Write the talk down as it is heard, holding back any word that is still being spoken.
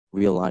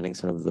realigning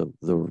sort of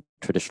the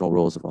traditional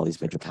roles of all these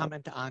major powers.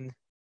 Comment on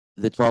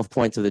The 12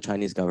 points of the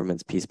Chinese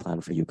government's peace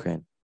plan for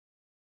Ukraine.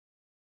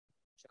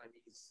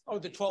 Oh,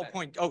 the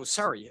 12-point. Oh,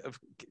 sorry.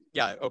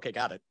 Yeah. Okay.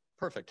 Got it.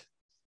 Perfect.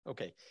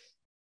 Okay.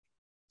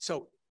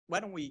 So why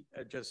don't we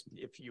just,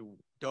 if you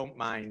don't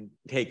mind,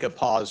 take a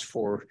pause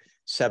for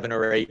 7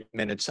 or 8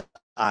 minutes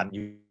on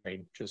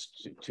Ukraine,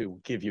 just to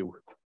give you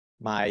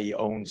my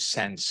own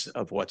sense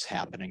of what's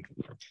happening,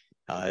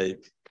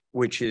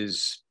 which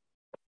is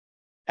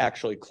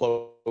actually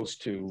close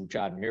to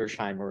John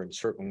Mearsheimer in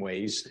certain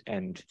ways.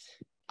 And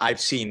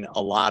I've seen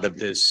a lot of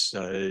this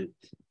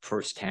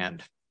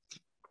firsthand.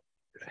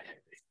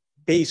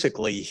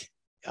 Basically,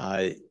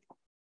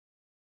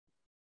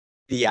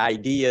 the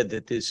idea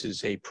that this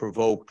is a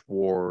provoked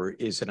war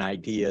is an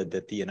idea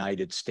that the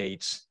United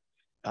States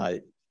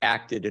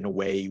acted in a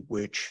way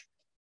which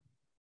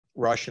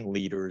Russian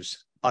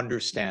leaders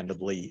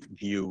understandably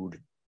viewed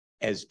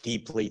as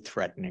deeply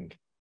threatening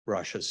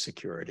Russia's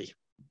security.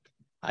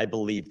 I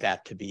believe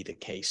that to be the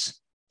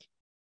case.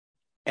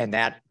 And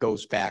that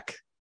goes back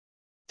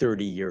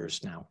 30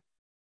 years now.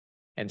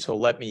 And so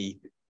let me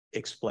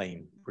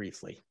explain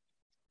briefly.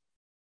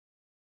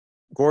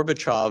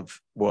 Gorbačov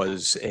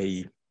was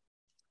a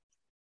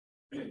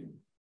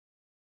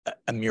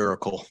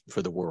miracle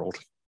for the world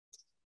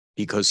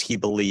because he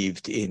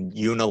believed in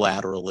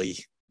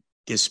unilaterally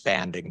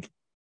disbanding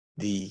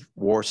the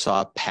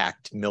Warsaw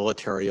Pact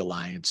military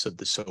alliance of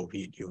the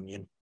Soviet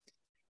Union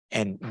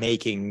and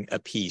making a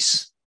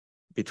peace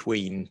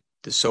between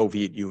the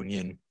Soviet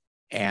Union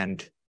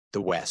and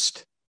the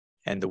West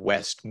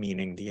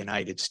meaning the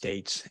United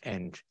States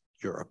and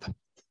Europe,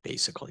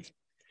 basically.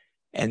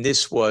 And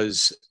this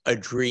was a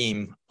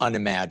dream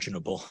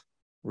unimaginable,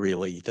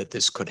 really, that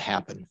this could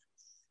happen.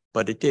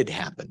 But it did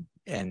happen.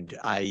 And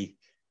I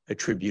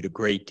attribute a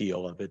great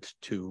deal of it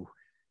to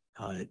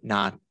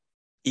not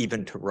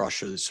even to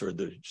Russia's or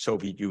the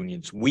Soviet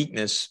Union's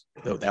weakness,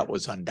 though that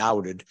was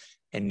undoubted,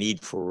 and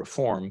need for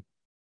reform,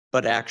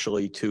 but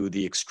actually to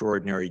the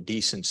extraordinary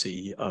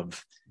decency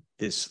of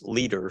this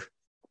leader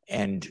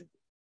and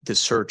the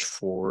search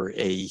for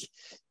a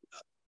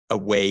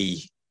way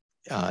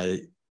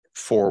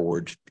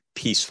forward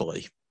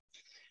peacefully.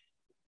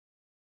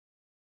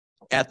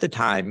 At the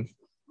time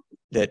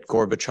that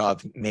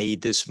Gorbačov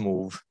made this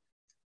move,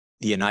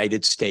 the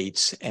United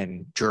States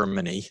and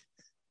Germany,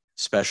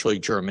 especially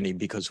Germany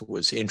because it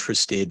was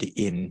interested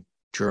in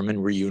German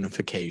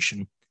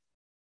reunification,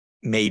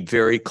 made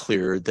very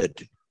clear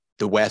that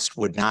the West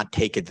would not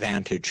take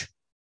advantage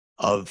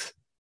of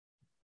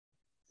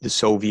the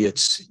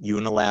Soviets'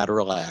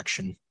 unilateral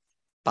action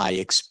by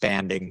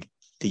expanding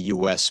the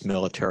US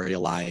military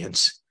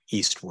alliance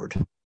eastward.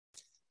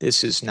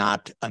 This is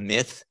not a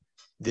myth.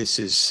 This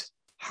is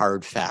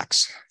hard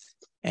facts.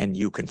 And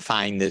you can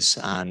find this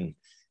on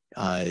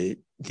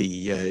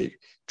the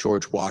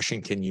George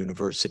Washington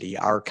University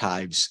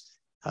archives,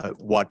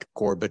 what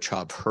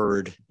Gorbačov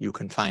heard. You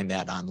can find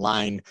that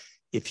online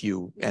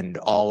and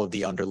all of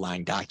the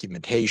underlying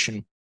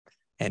documentation.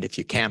 And if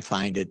you can't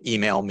find it,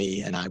 email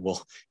me and I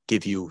will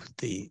give you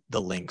the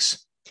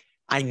links.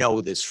 I know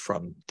this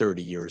from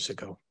 30 years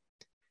ago.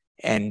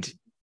 And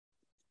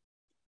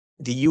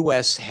the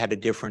US had a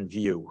different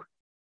view.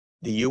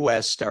 The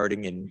US,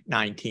 starting in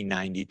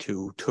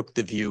 1992, took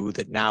the view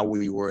that now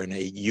we were in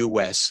a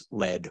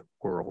US-led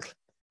world,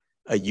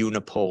 a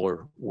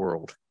unipolar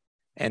world,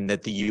 and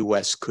that the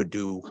US could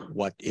do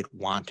what it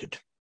wanted.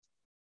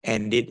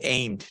 And it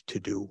aimed to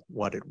do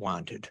what it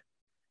wanted.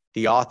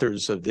 The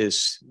authors of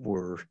this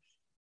were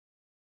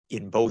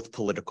in both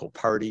political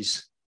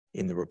parties,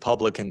 in the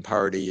Republican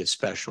Party,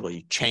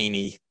 especially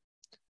Cheney,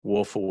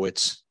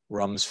 Wolfowitz,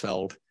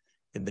 Rumsfeld,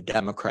 in the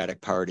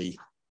Democratic Party,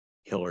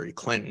 Hillary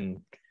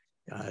Clinton,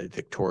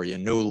 Victoria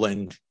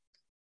Nuland,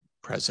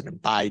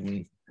 President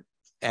Biden,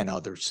 and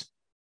others.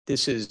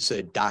 This is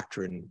a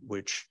doctrine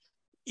which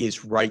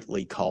is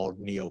rightly called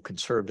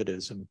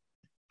neoconservatism,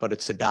 but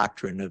it's a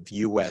doctrine of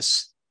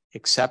US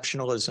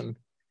exceptionalism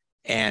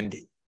and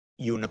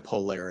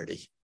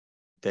unipolarity,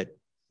 that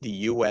the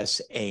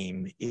US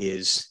aim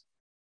is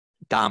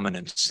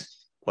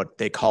dominance, what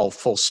they call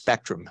full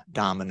spectrum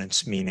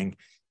dominance, meaning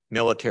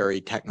military,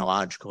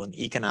 technological, and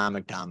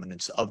economic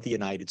dominance of the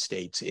United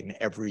States in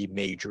every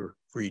major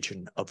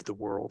region of the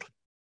world.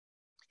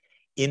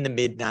 In the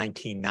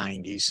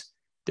mid-1990s,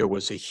 there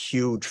was a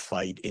huge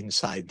fight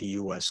inside the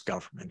US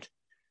government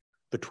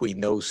between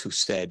those who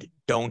said,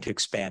 don't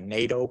expand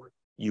NATO,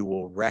 you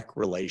will wreck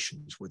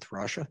relations with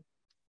Russia,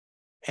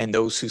 and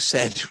those who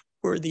said,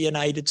 we're the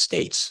United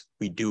States,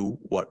 we do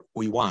what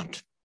we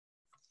want.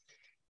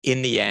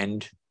 In the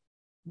end,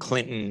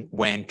 Clinton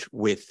went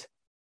with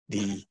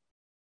the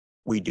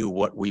we do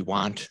what we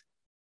want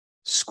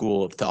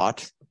school of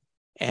thought,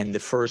 and the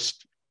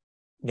first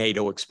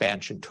NATO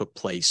expansion took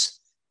place,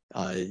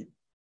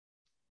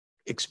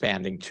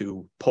 expanding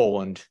to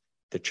Poland,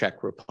 the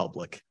Czech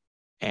Republic,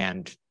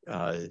 and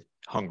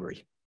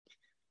Hungary.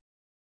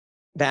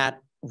 That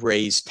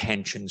raised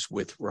tensions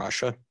with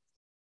Russia,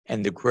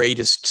 and the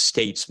greatest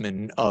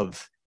statesman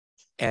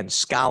and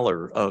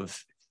scholar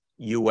of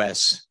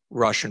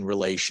US-Russian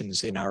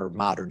relations in our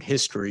modern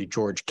history,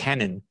 George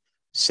Kennan,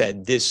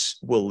 said this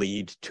will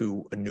lead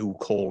to a new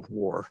Cold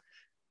War,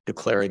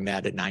 declaring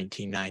that in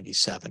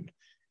 1997.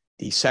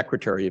 The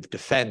Secretary of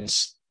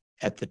Defense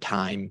at the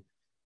time,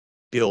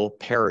 Bill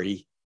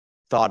Perry,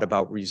 thought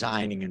about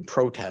resigning in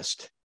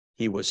protest.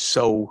 He was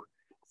so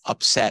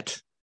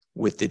upset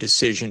with the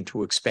decision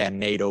to expand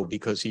NATO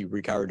because he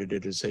regarded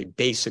it as a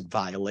basic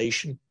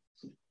violation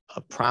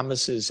of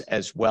promises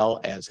as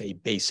well as a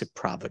basic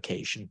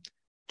provocation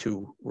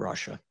to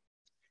Russia.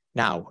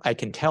 Now, I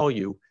can tell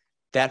you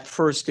that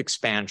first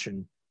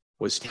expansion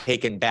was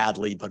taken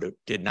badly, but it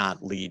did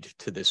not lead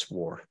to this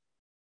war.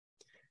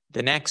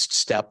 The next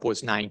step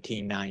was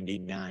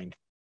 1999.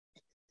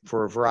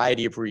 For a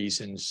variety of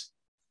reasons,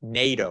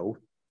 NATO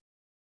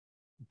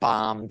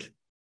bombed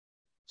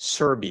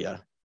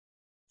Serbia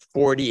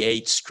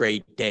 48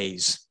 straight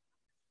days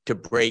to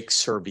break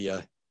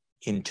Serbia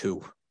in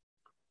two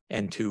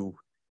and to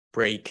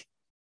break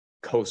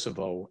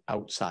Kosovo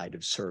outside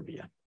of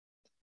Serbia.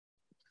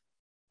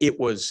 It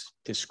was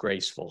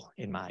disgraceful,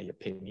 in my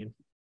opinion.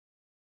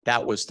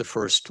 That was the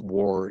first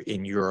war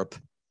in Europe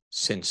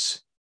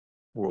since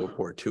World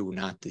War II,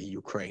 not the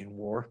Ukraine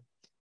war.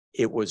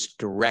 It was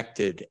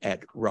directed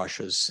at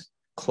Russia's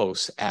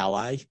close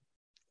ally,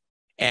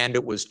 and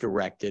it was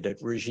directed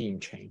at regime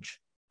change,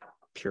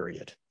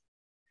 period,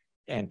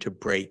 and to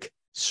break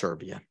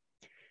Serbia.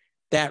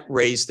 That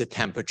raised the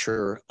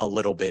temperature a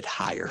little bit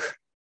higher.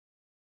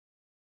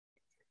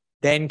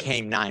 Then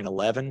came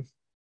 9/11,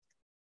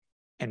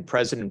 and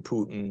President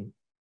Putin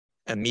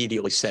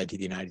immediately said to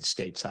the United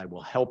States, I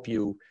will help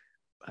you,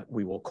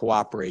 we will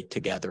cooperate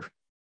together.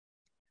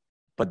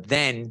 But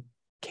then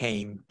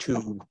came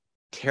two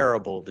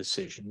terrible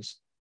decisions.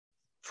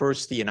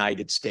 First, the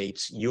United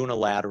States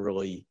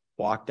unilaterally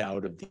walked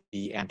out of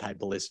the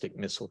anti-ballistic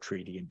missile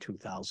treaty in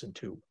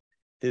 2002.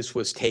 This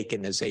was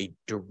taken as a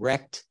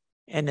direct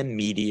and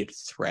immediate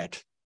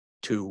threat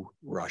to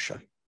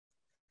Russia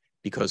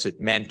because it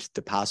meant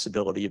the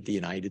possibility of the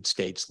United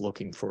States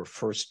looking for a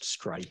first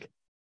strike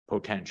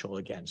potential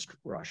against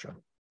Russia.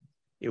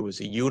 It was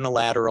a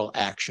unilateral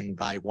action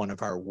by one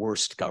of our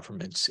worst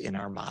governments in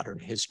our modern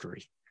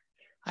history.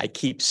 I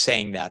keep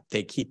saying that,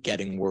 they keep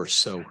getting worse.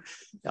 So,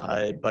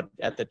 but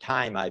at the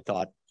time I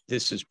thought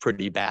this is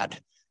pretty bad,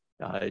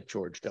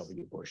 George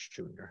W. Bush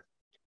Jr.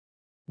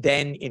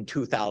 Then in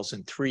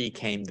 2003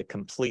 came the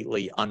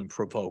completely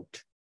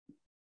unprovoked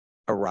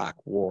Iraq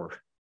War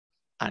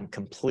on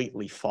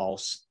completely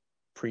false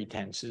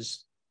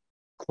pretenses,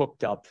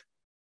 cooked up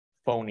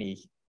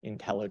phony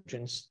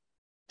intelligence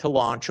to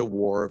launch a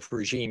war of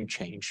regime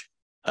change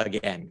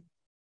again.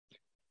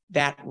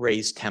 That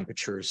raised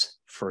temperatures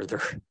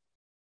further.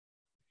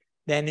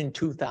 Then in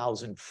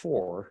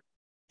 2004,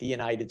 the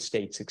United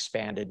States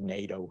expanded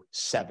NATO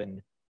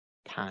 7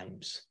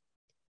 times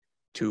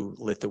to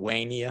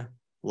Lithuania,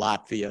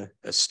 Latvia,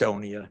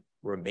 Estonia,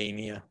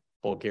 Romania,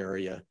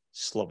 Bulgaria,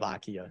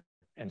 Slovakia,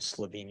 and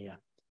Slovenia.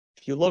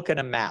 If you look at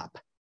a map,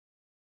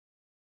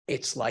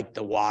 it's like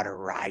the water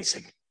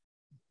rising.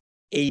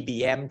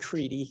 ABM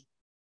treaty,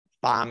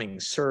 bombing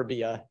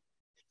Serbia,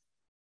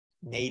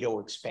 NATO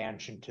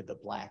expansion to the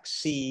Black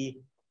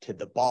Sea, to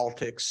the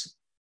Baltics.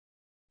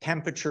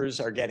 Temperatures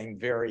are getting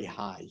very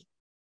high.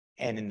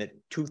 And in the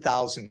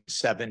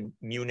 2007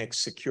 Munich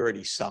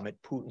Security Summit,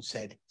 Putin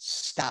said,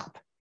 stop,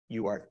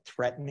 you are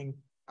threatening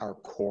our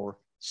core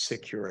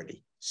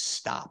security,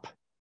 stop.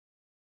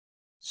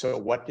 So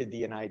what did the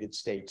United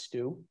States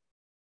do?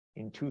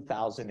 In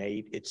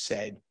 2008, it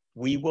said,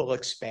 we will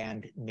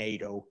expand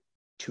NATO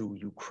to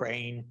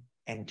Ukraine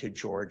and to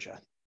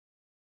Georgia.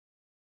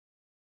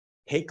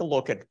 Take a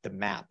look at the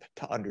map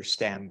to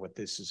understand what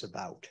this is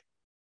about.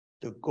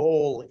 The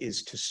goal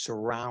is to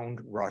surround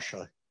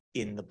Russia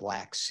in the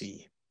Black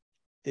Sea.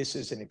 This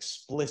is an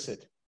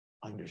explicit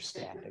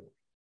understanding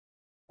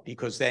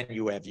because then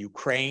you have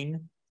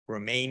Ukraine,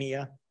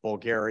 Romania,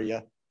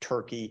 Bulgaria,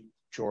 Turkey,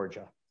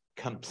 Georgia,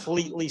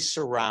 completely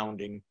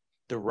surrounding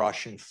the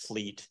Russian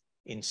fleet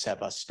in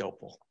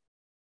Sevastopol.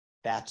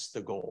 That's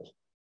the goal.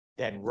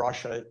 Then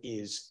Russia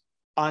is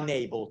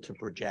unable to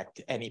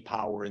project any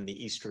power in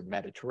the Eastern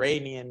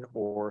Mediterranean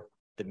or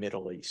the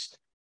Middle East.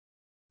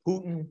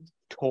 Putin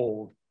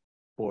told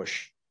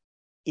Bush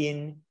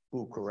in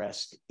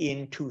Bucharest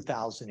in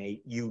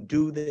 2008, you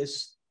do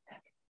this,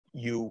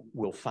 you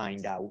will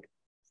find out.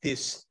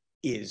 This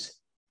is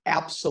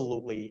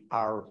absolutely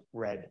our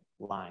red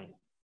line.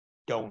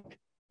 Don't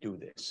do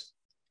this.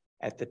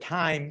 At the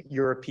time,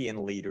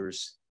 European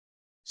leaders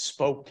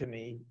spoke to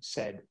me,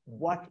 said,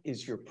 what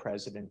is your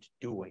president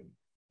doing?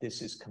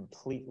 This is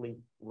completely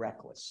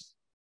reckless.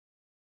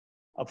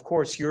 Of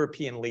course,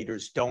 European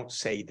leaders don't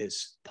say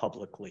this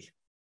publicly,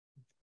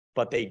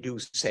 but they do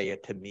say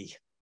it to me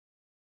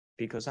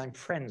because I'm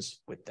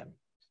friends with them,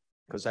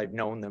 because I've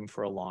known them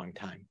for a long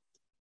time.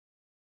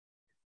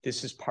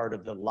 This is part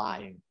of the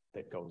lying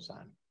that goes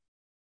on.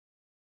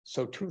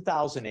 So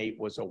 2008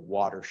 was a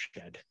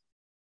watershed.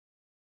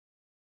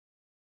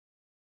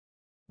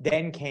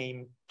 Then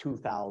came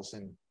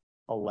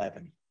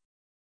 2011.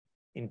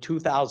 In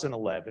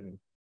 2011,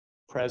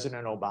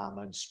 President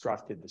Obama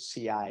instructed the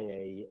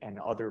CIA and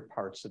other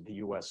parts of the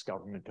US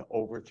government to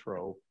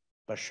overthrow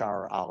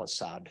Bashar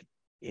al-Assad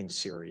in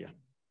Syria.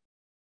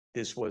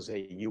 This was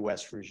a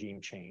US regime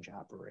change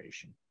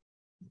operation.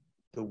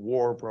 The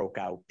war broke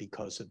out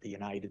because of the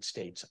United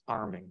States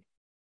arming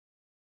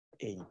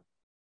a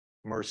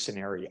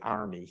mercenary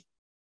army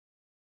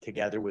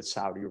together with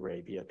Saudi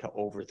Arabia to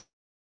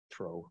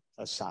overthrow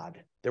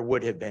Assad. There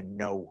would have been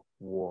no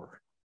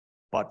war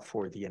but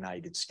for the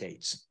United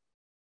States.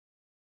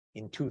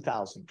 In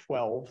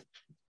 2012,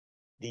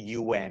 the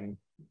UN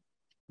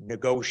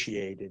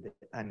negotiated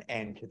an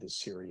end to the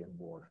Syrian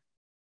war.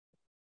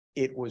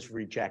 It was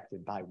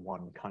rejected by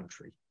one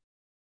country,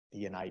 the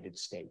United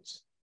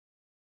States,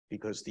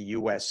 because the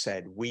US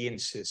said, we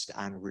insist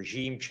on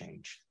regime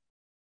change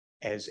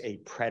as a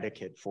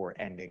predicate for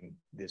ending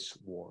this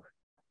war.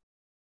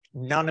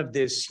 None of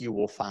this you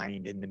will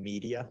find in the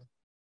media,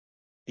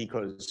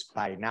 because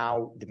by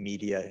now the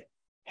media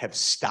have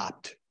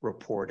stopped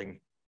reporting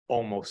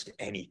almost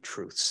any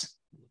truths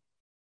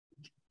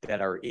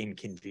that are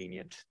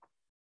inconvenient.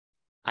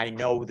 I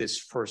know this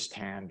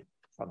firsthand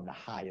from the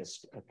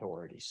highest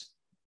authorities.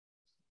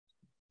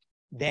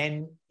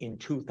 Then in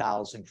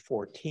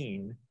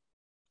 2014,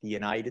 the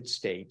United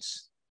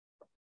States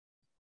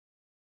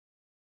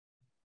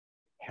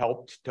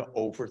helped to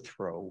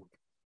overthrow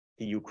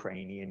the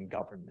Ukrainian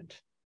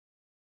government.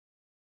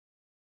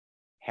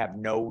 Have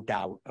no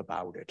doubt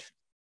about it.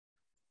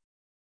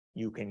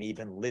 You can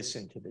even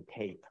listen to the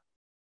tape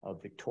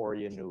of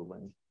Victoria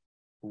Nuland,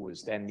 who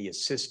was then the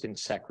Assistant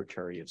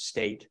Secretary of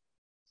State,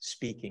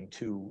 speaking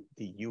to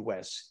the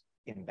US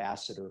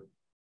ambassador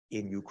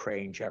in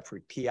Ukraine,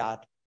 Jeffrey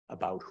Sachs,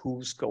 about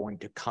who's going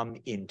to come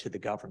into the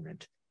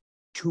government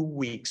 2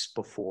 weeks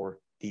before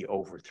the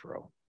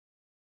overthrow.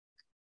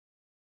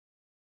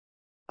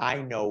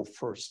 I know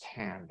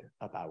firsthand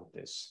about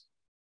this.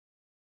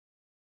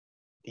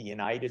 The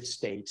United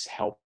States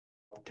helped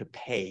to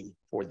pay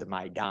for the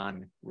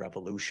Maidan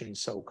revolution,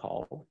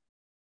 so-called,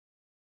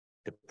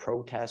 the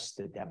protests,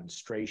 the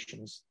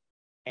demonstrations,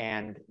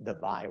 and the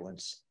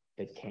violence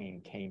that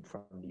came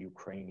from the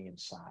Ukrainian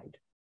side,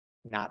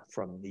 not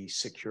from the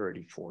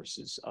security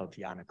forces of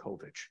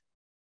Yanukovych.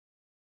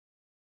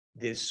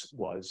 This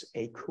was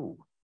a coup.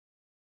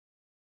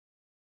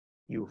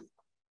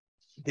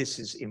 This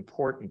is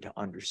important to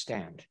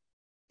understand,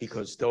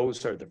 because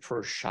those are the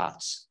first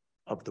shots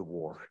of the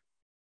war.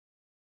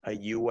 A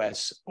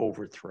US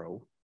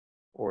overthrow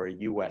or a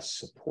US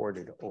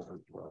supported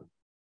overthrow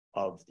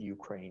of the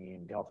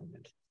Ukrainian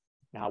government.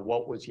 Now,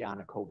 what was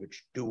Yanukovych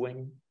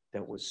doing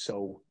that was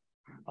so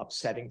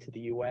upsetting to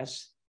the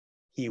US?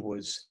 He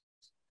was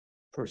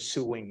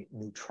pursuing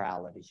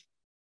neutrality.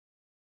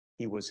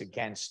 He was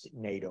against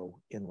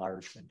NATO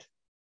enlargement.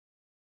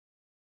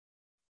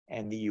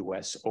 And the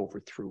US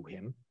overthrew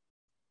him,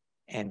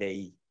 and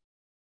a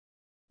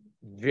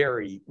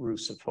very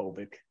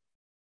Russophobic,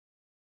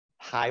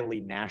 highly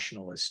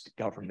nationalist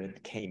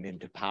government came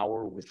into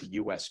power with the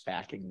US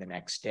backing the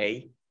next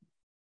day,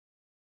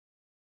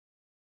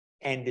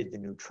 ended the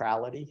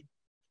neutrality,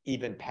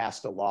 even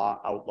passed a law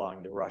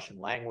outlawing the Russian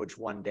language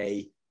one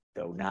day,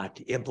 though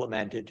not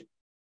implemented.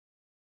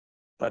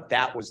 But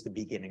that was the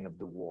beginning of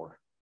the war.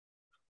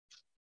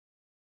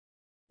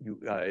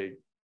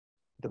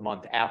 The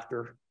month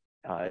after,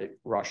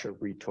 Russia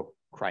retook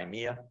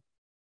Crimea.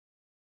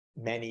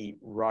 Many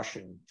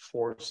Russian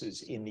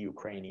forces in the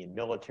Ukrainian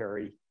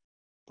military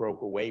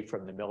broke away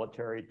from the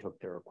military, took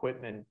their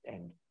equipment,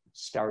 and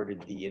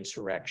started the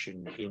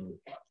insurrection in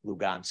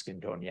Lugansk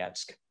and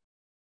Donetsk.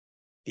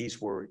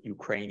 These were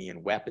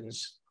Ukrainian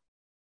weapons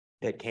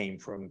that came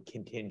from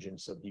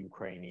contingents of the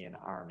Ukrainian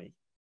army.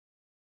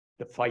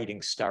 The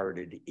fighting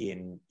started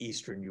in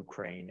eastern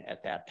Ukraine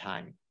at that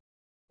time.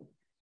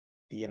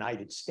 The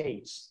United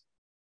States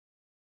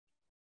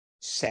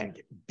sent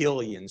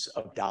billions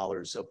of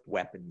dollars of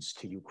weapons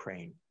to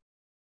Ukraine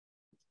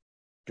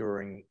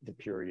during the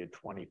period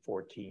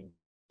 2014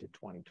 to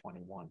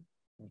 2021,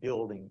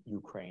 building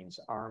Ukraine's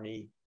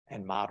army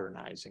and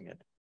modernizing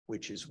it,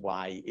 which is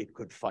why it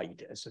could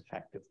fight as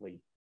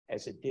effectively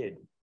as it did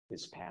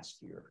this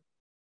past year.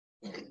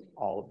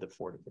 All of the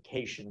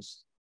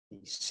fortifications,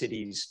 the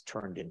cities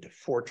turned into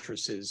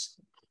fortresses,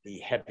 the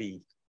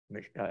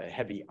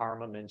heavy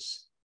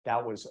armaments,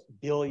 that was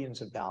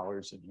billions of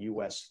dollars of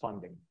US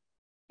funding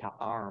to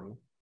arm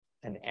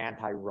an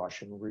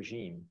anti-Russian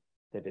regime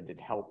that it had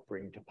helped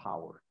bring to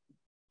power.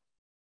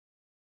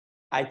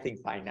 I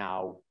think by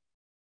now,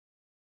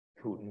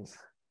 Putin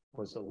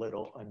was a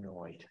little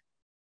annoyed,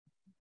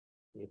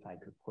 if I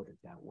could put it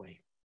that way.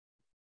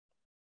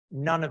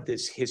 None of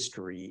this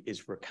history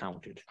is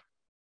recounted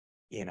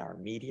in our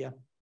media,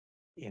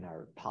 in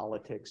our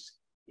politics,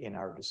 in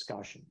our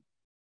discussion,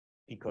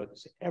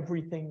 because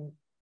everything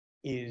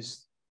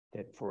is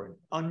that for an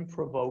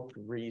unprovoked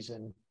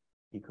reason,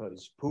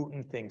 because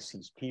Putin thinks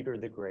he's Peter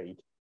the Great,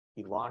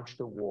 he launched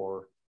a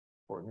war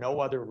for no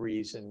other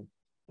reason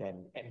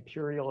than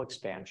imperial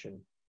expansion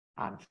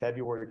on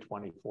February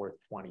 24th,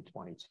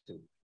 2022.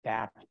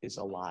 That is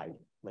a lie,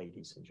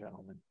 ladies and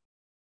gentlemen.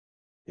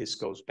 This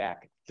goes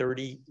back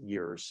 30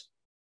 years,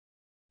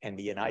 and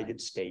the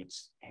United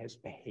States has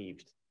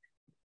behaved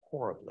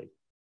horribly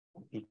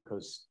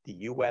because the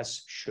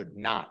U.S. should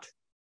not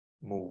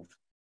move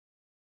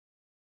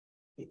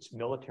its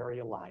military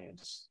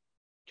alliance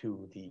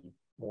to the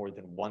more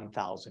than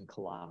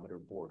 1,000-kilometer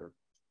border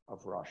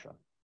of Russia.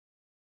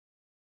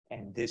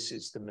 And this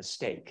is the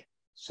mistake.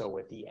 So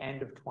at the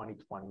end of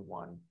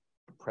 2021,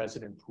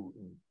 President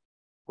Putin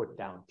put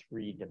down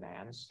 3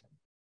 demands.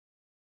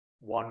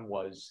 One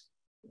was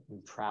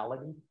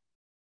neutrality.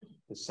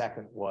 The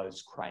second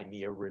was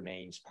Crimea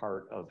remains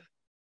part of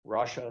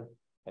Russia,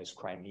 as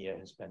Crimea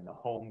has been the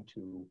home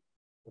to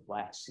the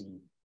Black Sea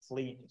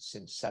Fleet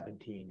since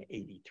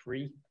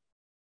 1783.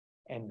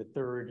 And the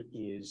third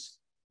is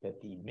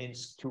that the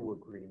Minsk II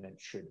agreement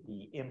should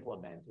be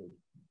implemented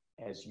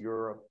as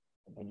Europe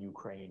and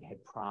Ukraine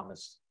had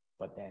promised,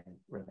 but then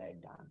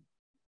reneged on.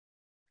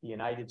 The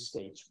United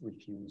States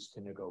refused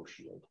to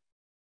negotiate.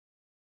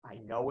 I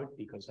know it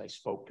because I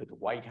spoke to the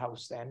White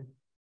House then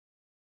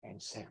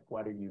and said,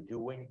 what are you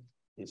doing?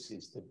 This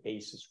is the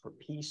basis for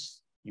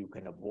peace. You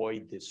can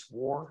avoid this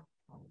war.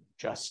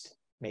 Just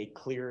make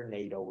clear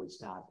NATO is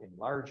not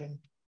enlarging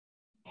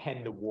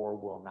and the war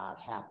will not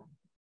happen.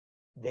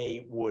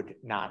 They would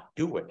not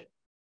do it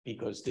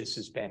because this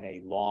has been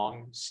a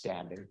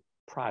long-standing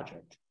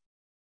project.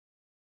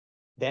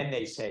 Then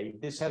they say,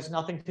 this has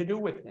nothing to do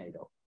with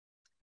NATO.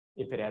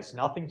 If it has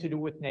nothing to do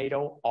with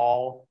NATO,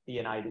 all the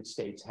United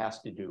States has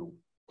to do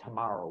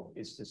tomorrow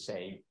is to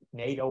say,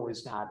 NATO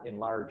is not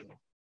enlarging.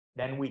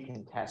 Then we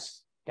can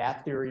test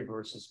that theory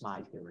versus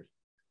my theory.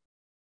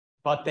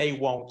 But they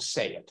won't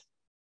say it.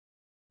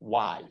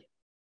 Why?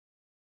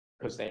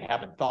 Because they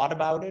haven't thought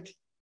about it?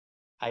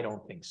 I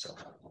don't think so.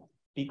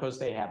 Because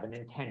they have an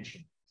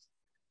intention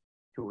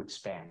to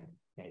expand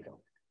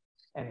NATO.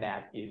 And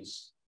that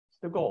is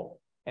the goal.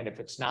 And if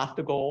it's not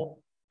the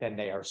goal, then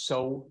they are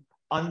so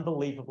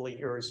unbelievably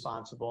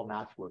irresponsible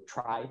not to have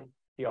tried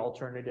the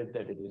alternative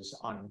that it is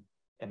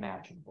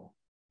unimaginable.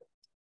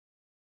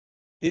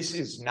 This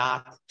is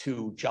not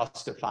to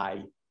justify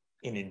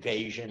an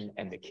invasion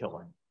and the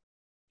killing.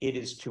 It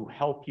is to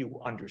help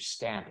you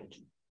understand it.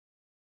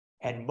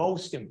 And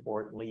most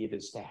importantly, it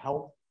is to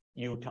help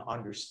you to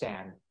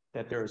understand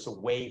that there's a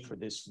way for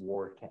this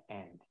war to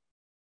end.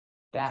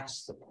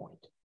 That's the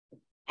point.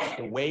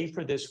 The way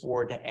for this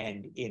war to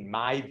end, in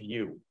my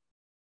view,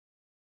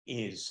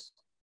 is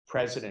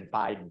President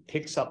Biden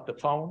picks up the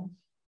phone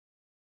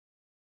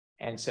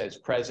and says,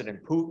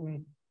 President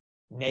Putin,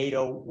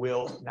 NATO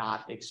will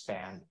not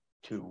expand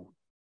to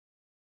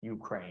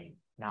Ukraine.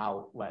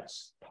 Now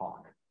let's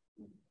talk.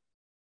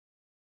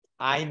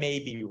 I may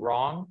be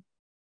wrong,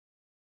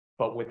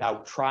 but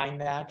without trying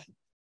that,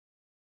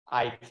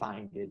 I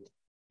find it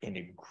an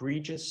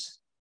egregious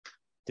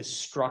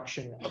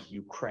destruction of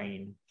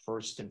Ukraine,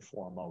 first and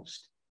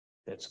foremost,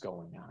 that's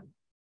going on.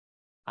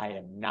 I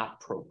am not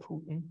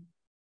pro-Putin.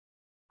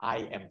 I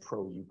am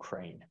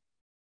pro-Ukraine.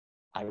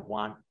 I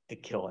want the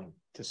killing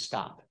to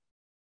stop.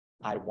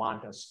 I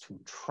want us to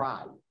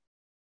try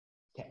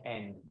to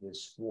end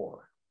this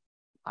war.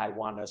 I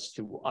want us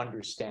to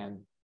understand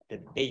the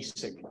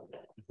basic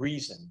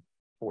reason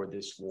for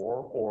this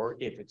war, or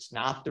if it's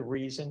not the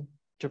reason,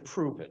 to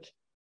prove it.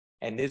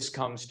 And this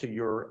comes to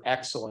your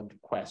excellent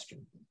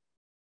question.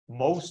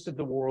 Most of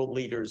the world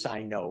leaders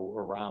I know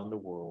around the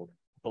world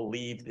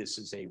believe this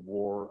is a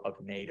war of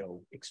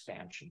NATO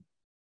expansion.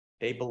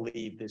 They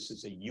believe this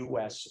is a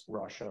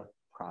US-Russia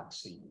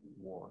proxy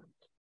war.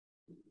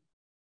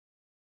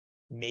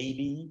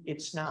 Maybe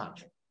it's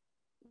not.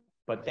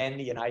 But then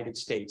the United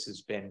States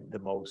has been the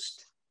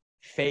most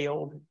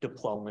failed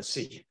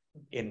diplomacy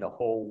in the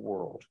whole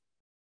world.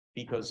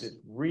 Because if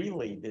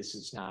really this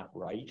is not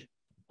right,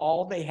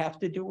 all they have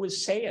to do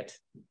is say it.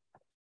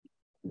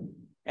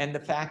 And the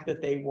fact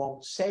that they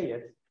won't say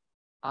it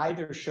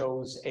either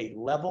shows a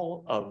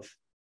level of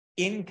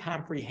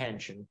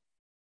incomprehension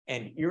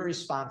and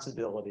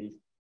irresponsibility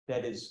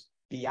that is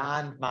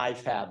beyond my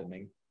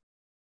fathoming,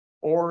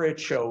 or it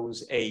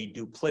shows a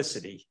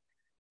duplicity,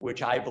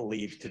 which I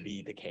believe to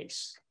be the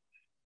case.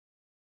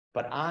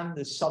 But on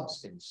the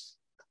substance,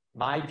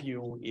 my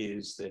view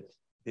is that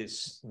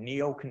this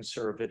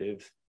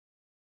neoconservative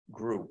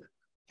group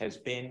has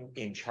been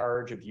in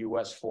charge of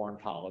US foreign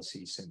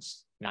policy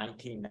since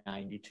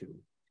 1992.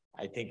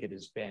 I think it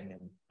has been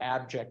an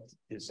abject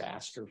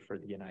disaster for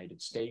the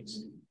United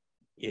States.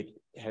 It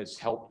has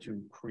helped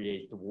to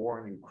create the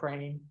war in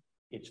Ukraine.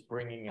 It's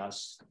bringing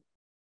us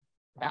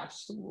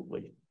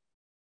absolutely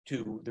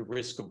to the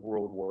risk of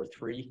World War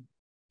III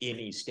in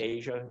East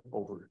Asia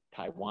over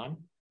Taiwan.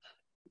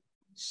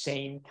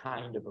 Same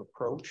kind of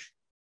approach,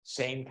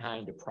 same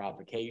kind of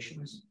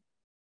provocations,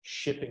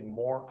 shipping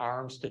more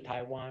arms to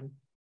Taiwan,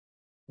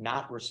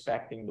 not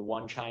respecting the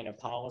one China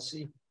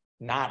policy,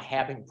 not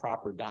having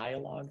proper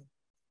dialogue.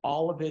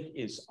 All of it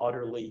is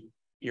utterly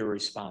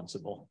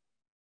irresponsible.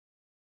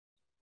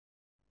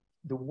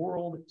 The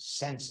world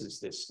senses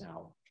this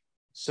now.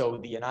 So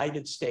the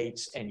United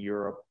States and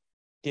Europe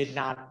did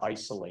not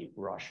isolate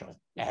Russia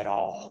at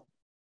all.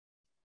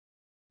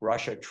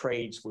 Russia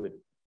trades with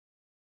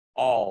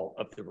all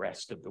of the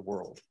rest of the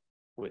world,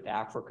 with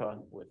Africa,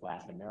 with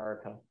Latin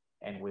America,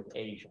 and with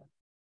Asia.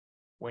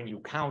 When you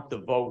count the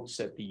votes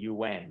at the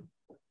UN,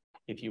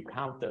 if you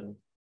count them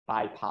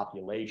by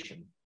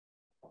population,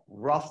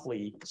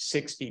 roughly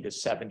 60 to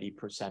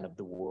 70% of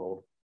the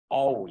world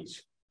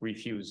always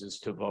refuses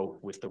to vote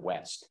with the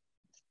West.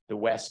 The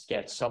West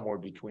gets somewhere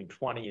between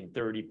 20 and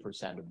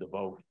 30% of the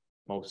vote,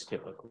 most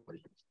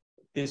typically.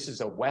 This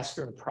is a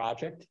Western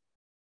project,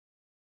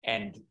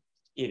 and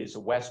it is a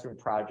Western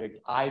project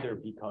either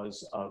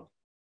because of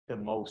the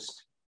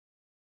most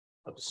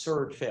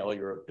absurd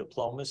failure of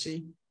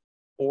diplomacy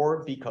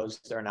or because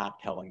they're not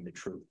telling the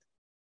truth.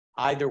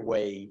 Either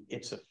way,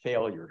 it's a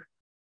failure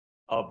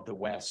of the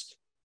West,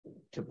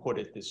 to put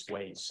it this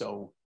way.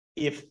 So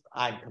if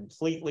I'm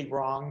completely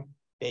wrong,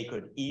 they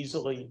could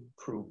easily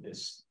prove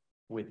this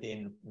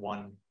within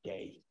one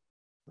day.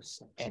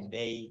 And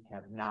they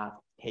have not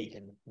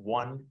taken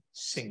one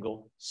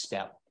single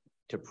step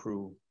to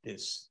prove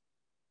this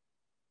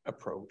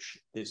approach,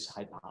 this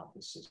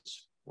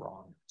hypothesis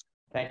wrong.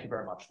 Thank you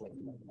very much,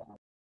 ladies and gentlemen.